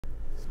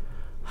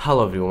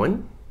Hello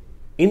everyone.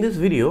 In this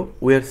video,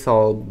 we'll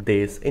solve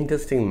this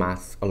interesting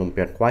maths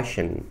Olympiad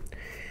question.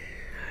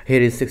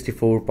 Here is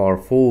 64 power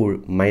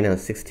 4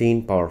 minus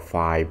 16 power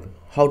 5.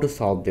 How to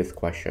solve this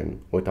question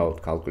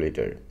without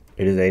calculator?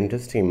 It is an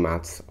interesting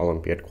maths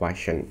Olympiad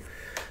question.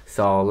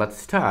 So let's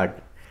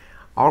start.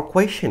 Our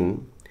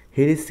question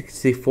here is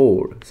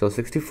 64. So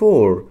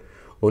 64,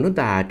 we know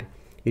that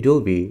it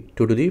will be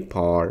 2 to the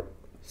power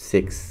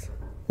 6.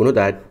 We know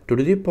that 2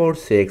 to the power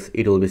 6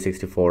 it will be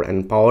 64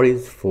 and power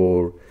is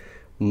 4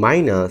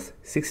 minus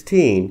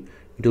 16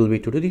 it will be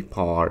 2 to the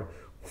power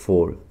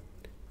 4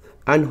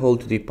 and whole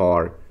to the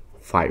power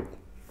 5.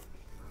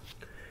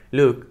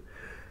 Look,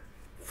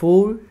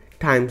 4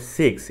 times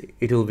 6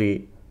 it will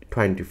be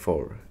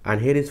 24 and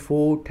here is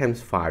 4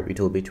 times 5 it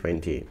will be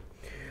 20.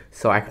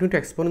 So according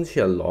to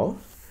exponential law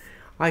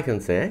I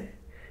can say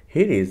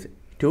here is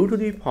 2 to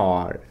the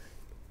power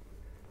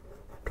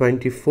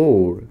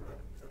 24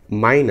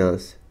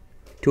 minus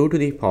 2 to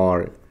the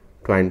power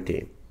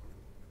 20,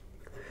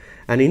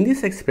 and in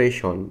this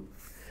expression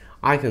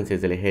I can say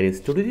that here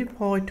is 2 to the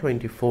power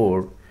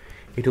 24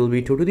 it will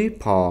be 2 to the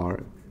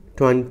power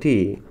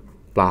 20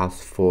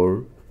 plus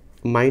 4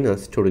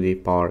 minus 2 to the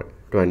power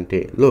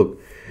 20. Look,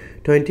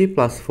 20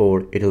 plus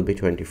 4 it will be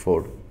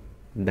 24.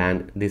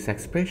 Then this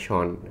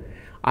expression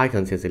I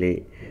can say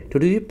that 2 to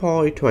the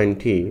power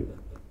 20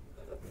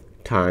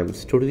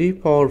 times 2 to the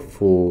power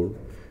 4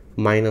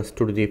 minus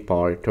 2 to the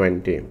power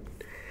 20.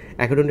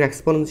 According to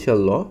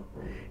exponential law,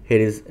 here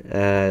is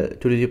 2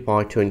 to the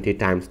power 20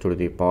 times 2 to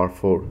the power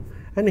 4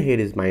 and here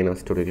is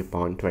minus 2 to the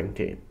power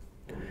 20.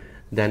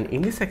 Then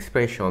in this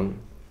expression,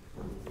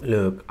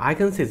 look, I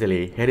can say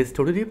here is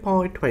 2 to the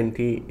power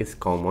 20 is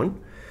common.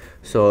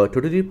 So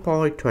 2 to the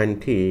power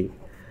 20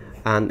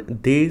 and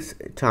this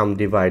term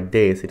divide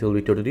this, it will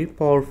be 2 to the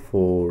power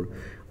 4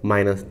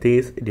 minus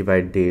this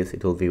divide this,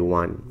 it will be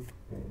 1.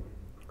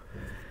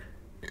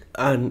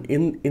 And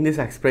in this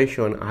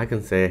expression I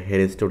can say here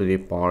is 2 to the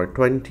power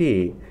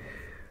 20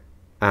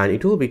 and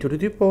it will be 2 to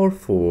the power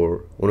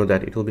 4. We know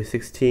that it will be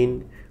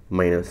 16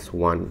 minus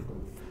 1,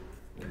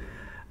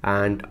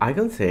 and I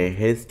can say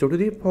here is 2 to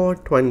the power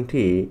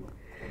 20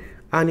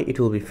 and it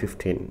will be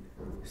 15.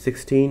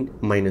 16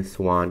 minus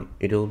 1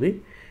 it will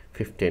be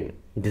 15.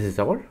 This is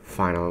our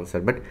final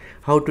answer. But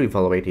how to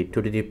evaluate it?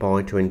 2 to the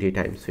power 20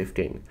 times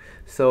 15.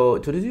 So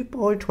 2 to the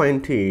power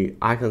 20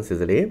 I can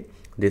say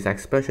this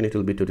expression it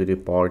will be 2 to the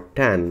power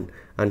 10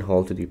 and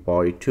whole to the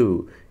power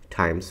 2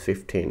 times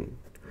 15.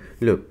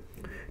 Look,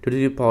 2 to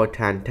the power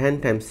 10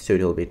 times 2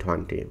 it will be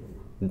 20.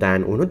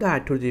 Then we know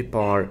that 2 to the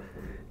power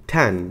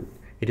 10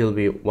 it will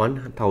be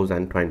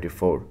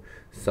 1024.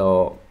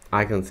 So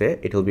I can say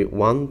it will be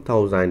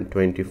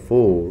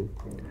 1024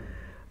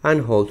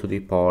 and whole to the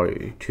power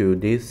 2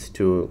 these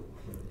 2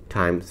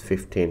 times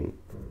 15.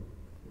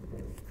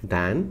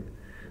 Then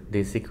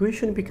this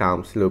equation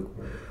becomes, look,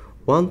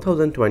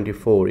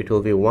 1024 it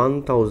will be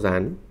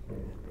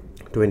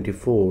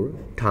 1024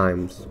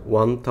 times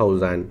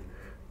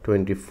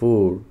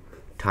 1024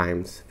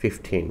 times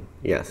 15.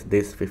 Yes,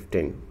 this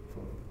 15.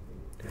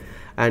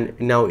 And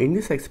now in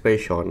this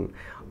expression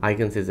I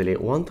can say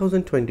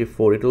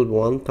 1024 it will be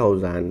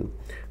 1000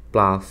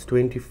 plus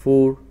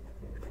 24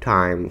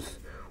 times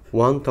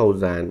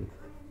 1000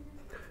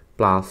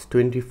 plus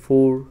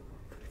 24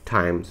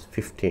 times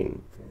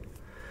 15.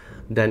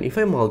 Then if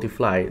I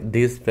multiply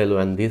this value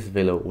and this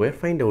value, we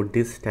find out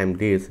this time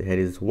this, here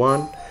is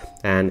 1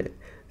 and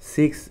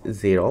 6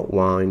 0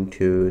 1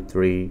 2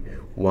 3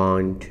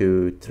 1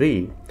 2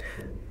 3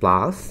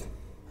 plus,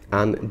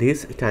 and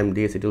this time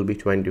this it will be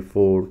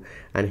 24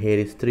 and here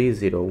is 3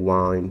 0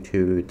 1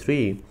 2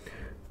 3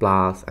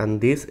 plus, and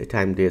this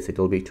time this it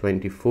will be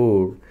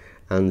 24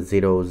 and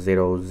 0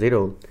 0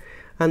 0,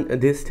 and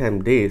this time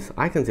this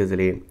I can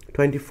say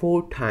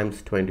 24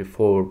 times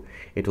 24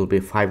 it will be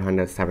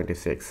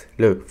 576.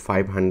 Look,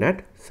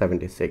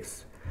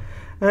 576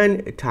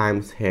 and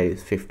times here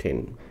is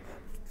 15.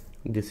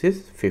 This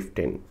is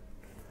 15.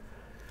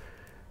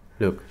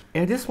 Look,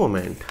 at this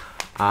moment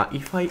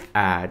if I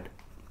add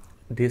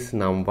this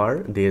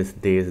number, this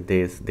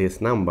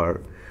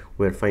number,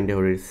 we'll find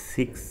out is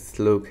 6.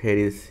 Look, here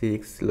is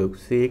 6, look,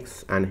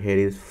 6 and here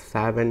is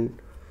 7.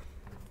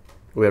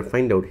 We'll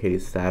find out here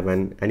is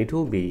 7 and it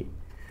will be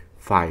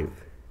 5.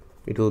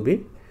 It will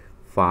be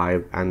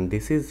 5 and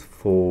this is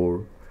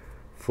 4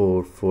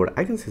 4 4.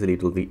 I can say that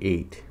it will be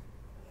 8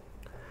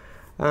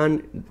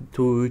 and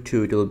 2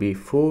 2 it will be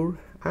 4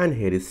 and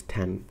here is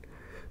 10.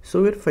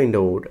 So we'll find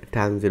out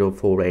 10 0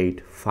 4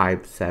 8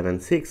 5 7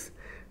 6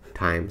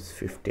 times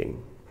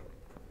 15.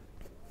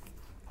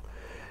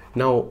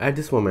 Now at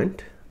this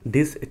moment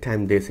this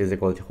time this is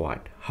equal to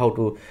what? How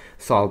to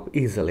solve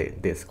easily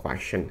this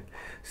question?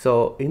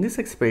 So in this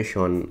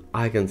expression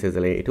I can say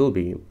it will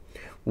be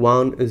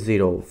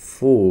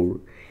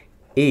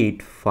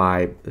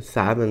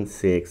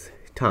 1048576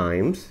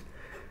 times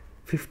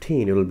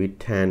 15. It will be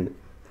 10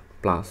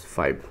 plus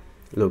 5.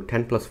 Look,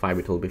 10 plus 5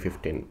 it will be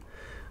 15.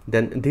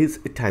 Then this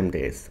time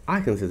this I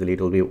can say it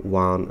will be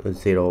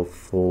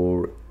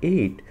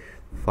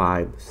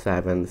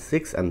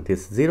 1048576 and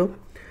this 0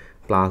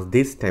 plus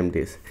this time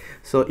this.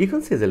 So you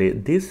can say easily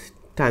this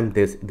time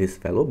this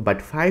value,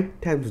 but 5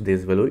 times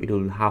this value, it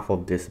will half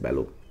of this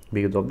value.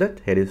 Because of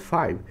that, here is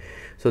 5.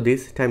 So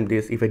this time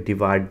this, if I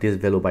divide this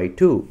value by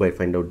 2, we'll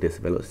find out this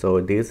value. So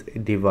this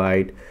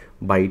divide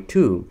by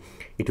 2,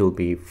 it will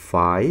be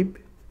 5.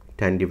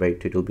 10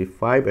 divided 2, it will be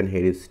 5, and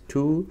here is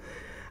 2,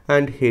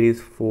 and here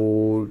is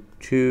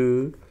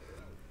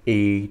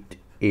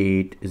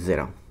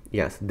 42880.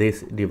 Yes,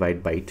 this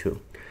divide by 2.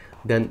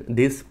 Then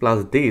this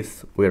plus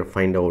this, we'll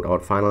find out our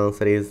final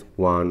answer is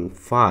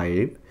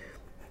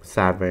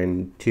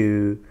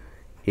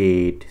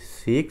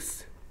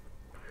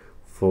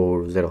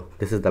 15728640.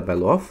 This is the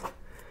value of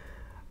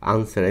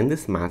answer in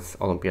this maths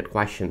Olympiad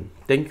question.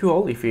 Thank you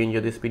all. If you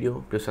enjoyed this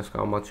video, please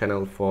subscribe my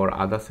channel for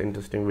others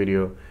interesting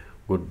video.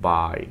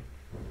 Goodbye.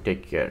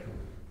 Take care.